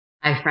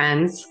Hi,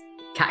 friends.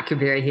 Kat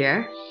Kubira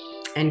here,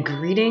 and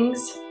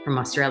greetings from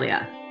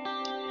Australia.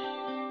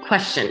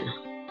 Question.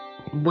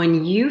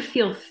 When you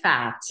feel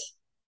fat,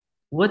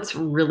 what's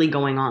really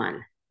going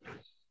on?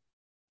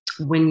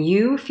 When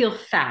you feel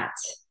fat,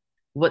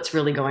 what's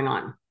really going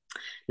on?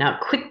 Now,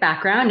 quick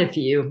background if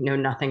you know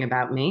nothing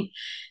about me.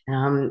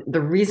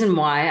 The reason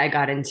why I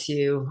got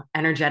into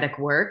energetic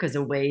work as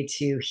a way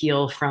to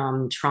heal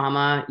from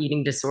trauma,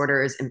 eating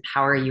disorders,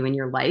 empower you in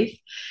your life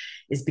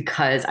is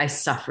because I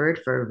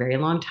suffered for a very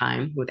long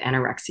time with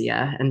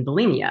anorexia and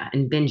bulimia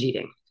and binge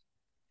eating.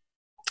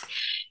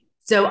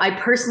 So I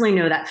personally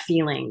know that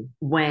feeling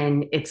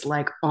when it's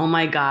like, oh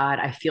my God,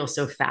 I feel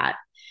so fat.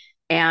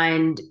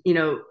 And,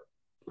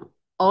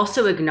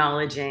 also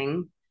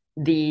acknowledging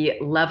the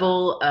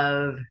level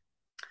of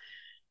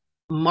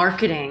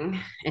marketing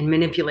and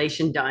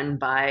manipulation done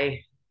by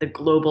the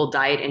global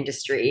diet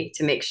industry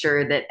to make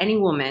sure that any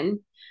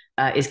woman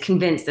is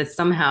convinced that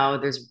somehow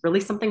there's really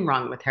something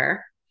wrong with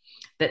her,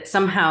 that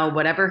somehow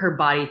whatever her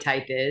body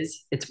type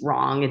is, it's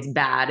wrong, it's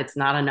bad, it's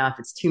not enough,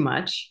 it's too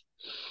much.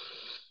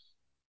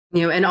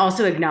 And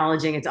also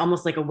acknowledging it's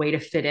almost like a way to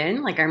fit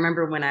in. Like I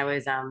remember when I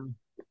was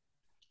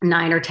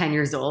 9 or 10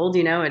 years old,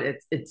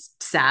 it's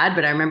sad,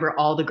 but I remember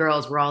all the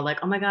girls were all like,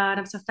 "Oh my God,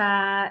 I'm so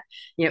fat,"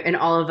 and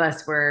all of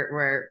us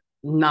were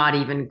not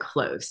even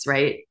close,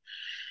 right?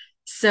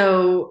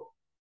 So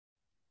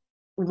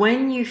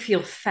when you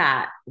feel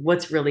fat,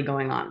 what's really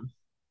going on?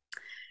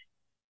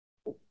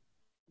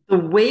 The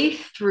way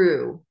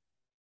through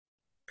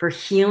for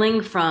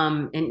healing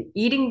from an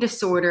eating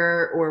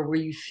disorder or where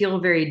you feel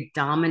very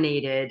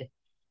dominated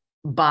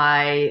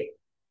by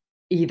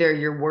either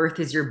your worth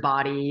is your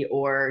body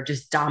or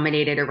just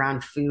dominated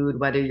around food,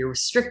 whether you're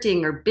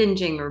restricting or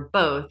binging or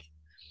both,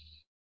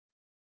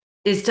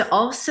 is to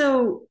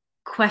also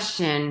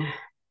question,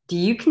 do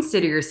you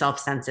consider yourself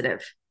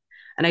sensitive?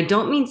 And I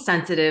don't mean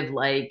sensitive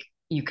like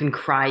you can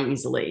cry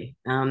easily.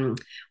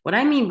 What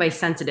I mean by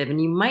sensitive, and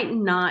you might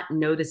not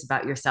know this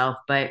about yourself,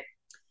 but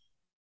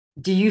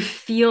do you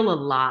feel a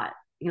lot?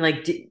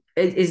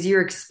 Is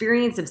your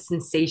experience of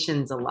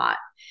sensations a lot?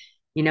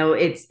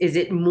 Is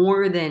it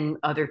more than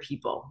other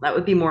people? That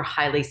would be more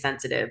highly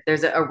sensitive.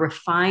 There's a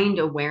refined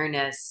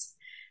awareness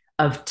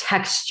of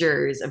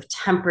textures, of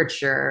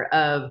temperature,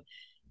 of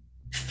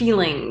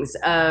feelings,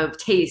 of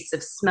tastes,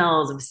 of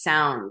smells, of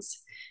sounds.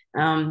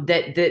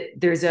 That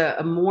there's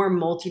a more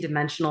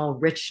multidimensional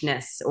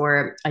richness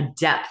or a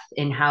depth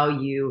in how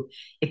you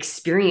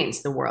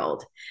experience the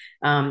world.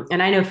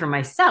 And I know for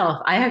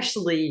myself, I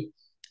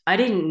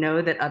didn't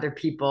know that other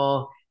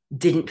people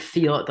didn't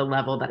feel at the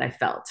level that I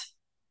felt.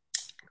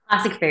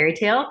 Classic fairy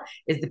tale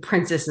is the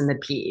princess and the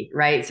pea,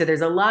 right? So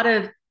there's a lot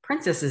of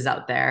princesses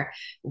out there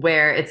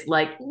where it's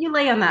like you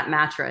lay on that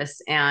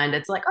mattress and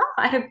it's like, oh,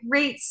 I had a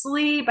great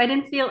sleep. I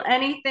didn't feel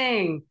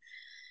anything.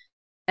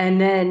 And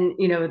then,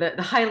 the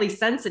highly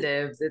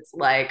sensitives, it's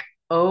like,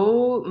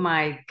 oh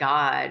my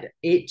God,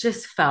 it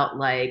just felt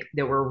like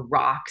there were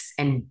rocks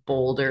and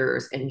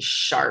boulders and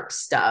sharp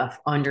stuff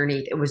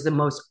underneath. It was the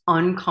most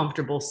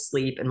uncomfortable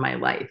sleep in my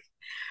life.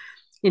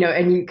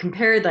 And you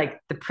compared like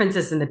the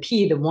princess and the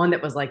pea, the one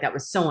that was like, that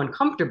was so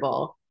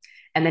uncomfortable,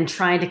 and then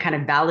trying to kind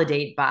of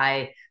validate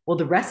by, well,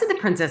 the rest of the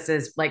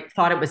princesses like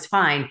thought it was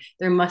fine.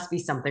 There must be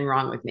something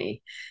wrong with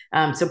me.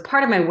 So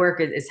part of my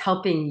work is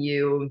helping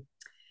you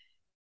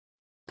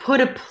put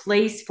a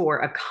place for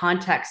a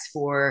context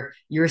for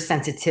your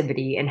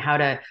sensitivity and how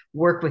to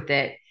work with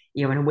it,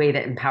 in a way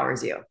that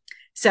empowers you.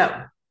 So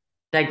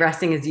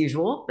digressing as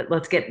usual, but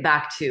let's get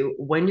back to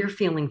when you're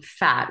feeling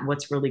fat,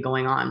 what's really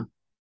going on.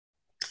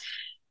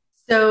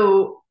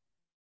 So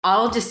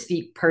I'll just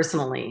speak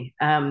personally.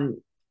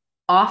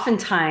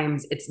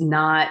 Oftentimes, it's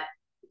not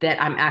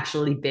that I'm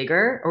actually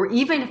bigger, or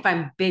even if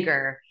I'm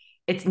bigger,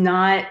 it's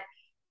not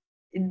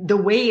the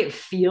way it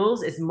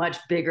feels is much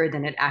bigger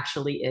than it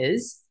actually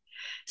is.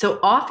 So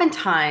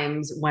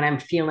oftentimes, when I'm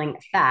feeling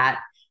fat,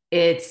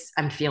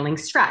 I'm feeling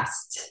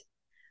stressed.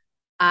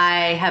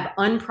 I have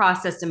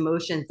unprocessed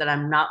emotions that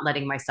I'm not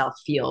letting myself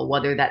feel,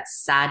 whether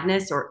that's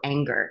sadness or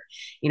anger.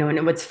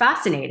 And what's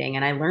fascinating,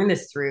 and I learned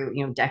this through,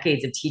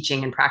 decades of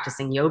teaching and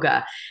practicing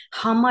yoga,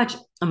 how much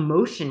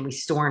emotion we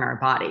store in our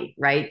body,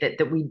 right?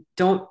 That we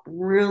don't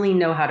really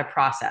know how to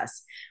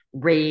process.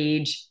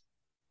 Rage,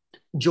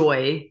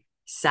 joy,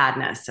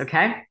 sadness,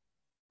 okay?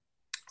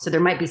 So there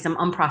might be some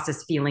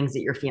unprocessed feelings that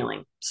you're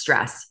feeling,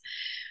 stress.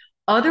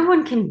 Other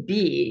one can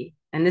be,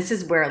 and this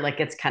is where it like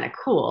gets kind of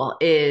cool,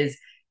 is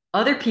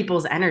other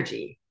people's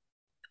energy,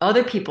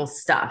 other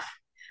people's stuff.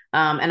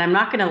 And I'm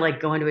not going to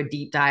like go into a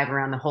deep dive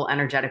around the whole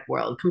energetic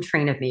world. Come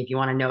train with me if you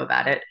want to know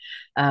about it.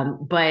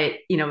 But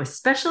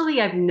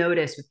especially I've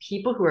noticed with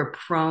people who are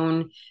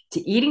prone to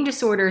eating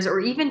disorders, or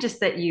even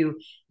just that you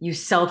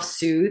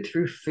self-soothe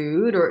through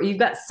food, or you've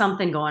got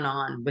something going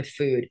on with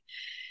food.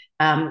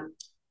 Um,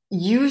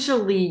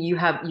 Usually you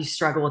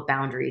struggle with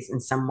boundaries in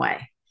some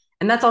way.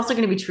 And that's also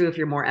going to be true if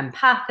you're more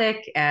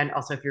empathic and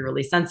also if you're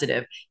really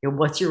sensitive.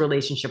 What's your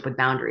relationship with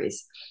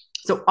boundaries?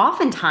 So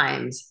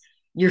oftentimes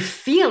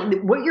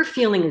what you're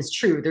feeling is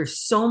true. There's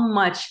so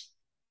much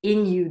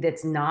in you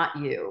that's not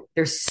you.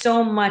 There's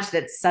so much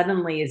that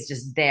suddenly is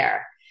just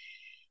there.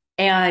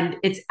 And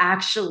it's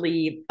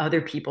actually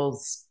other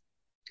people's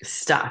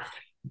stuff.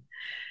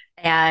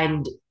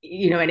 And,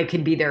 and it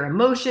can be their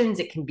emotions,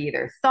 it can be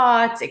their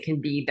thoughts, it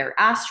can be their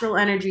astral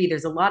energy.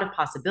 There's a lot of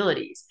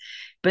possibilities,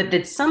 but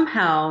that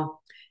somehow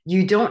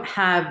you don't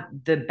have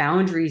the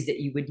boundaries that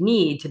you would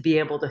need to be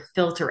able to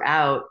filter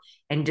out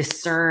and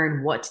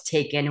discern what to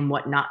take in and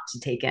what not to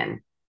take in.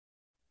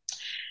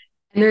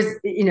 And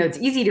it's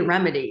easy to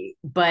remedy,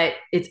 but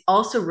it's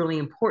also really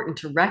important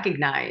to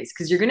recognize,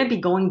 because you're going to be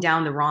going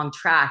down the wrong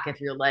track if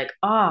you're like,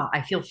 oh,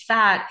 I feel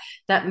fat.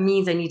 That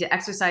means I need to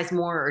exercise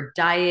more or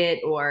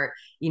diet or,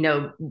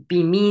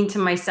 be mean to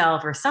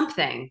myself or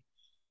something,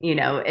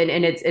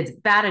 and it's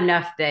bad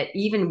enough that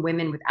even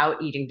women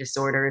without eating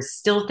disorders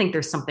still think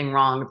there's something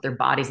wrong if their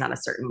body's not a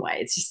certain way.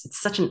 It's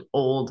such an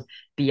old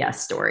BS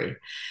story.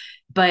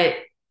 But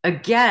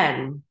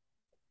again,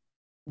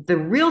 the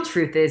real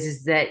truth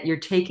is that you're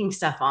taking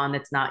stuff on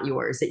that's not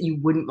yours, that you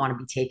wouldn't want to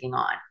be taking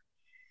on.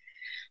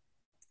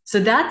 So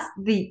that's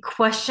the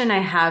question I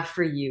have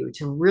for you,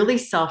 to really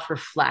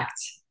self-reflect,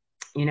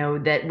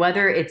 that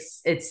whether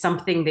it's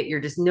something that you're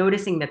just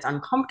noticing that's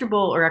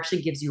uncomfortable or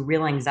actually gives you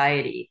real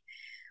anxiety.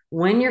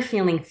 When you're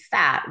feeling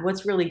fat,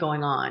 what's really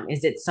going on?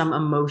 Is it some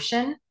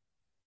emotion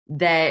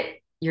that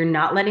you're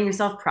not letting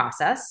yourself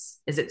process?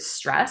 Is it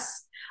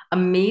stress?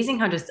 Amazing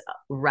how just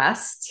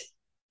rest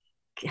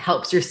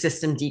helps your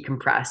system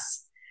decompress.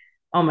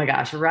 Oh my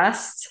gosh,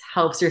 rest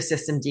helps your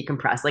system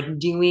decompress, like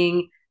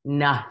doing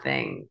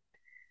nothing.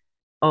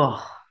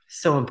 Oh,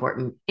 so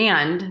important.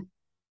 And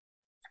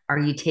are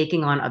you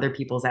taking on other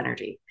people's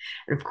energy?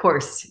 And of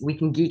course, we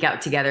can geek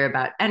out together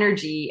about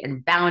energy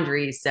and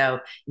boundaries. So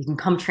you can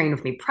come train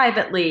with me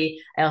privately.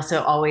 I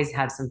also always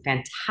have some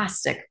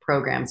fantastic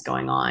programs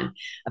going on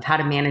of how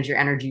to manage your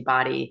energy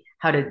body,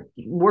 how to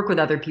work with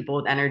other people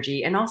with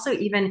energy, and also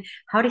even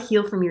how to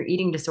heal from your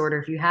eating disorder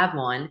if you have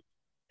one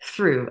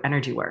through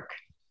energy work.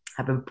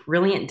 Have a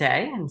brilliant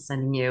day and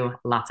sending you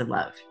lots of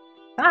love.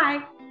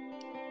 Bye.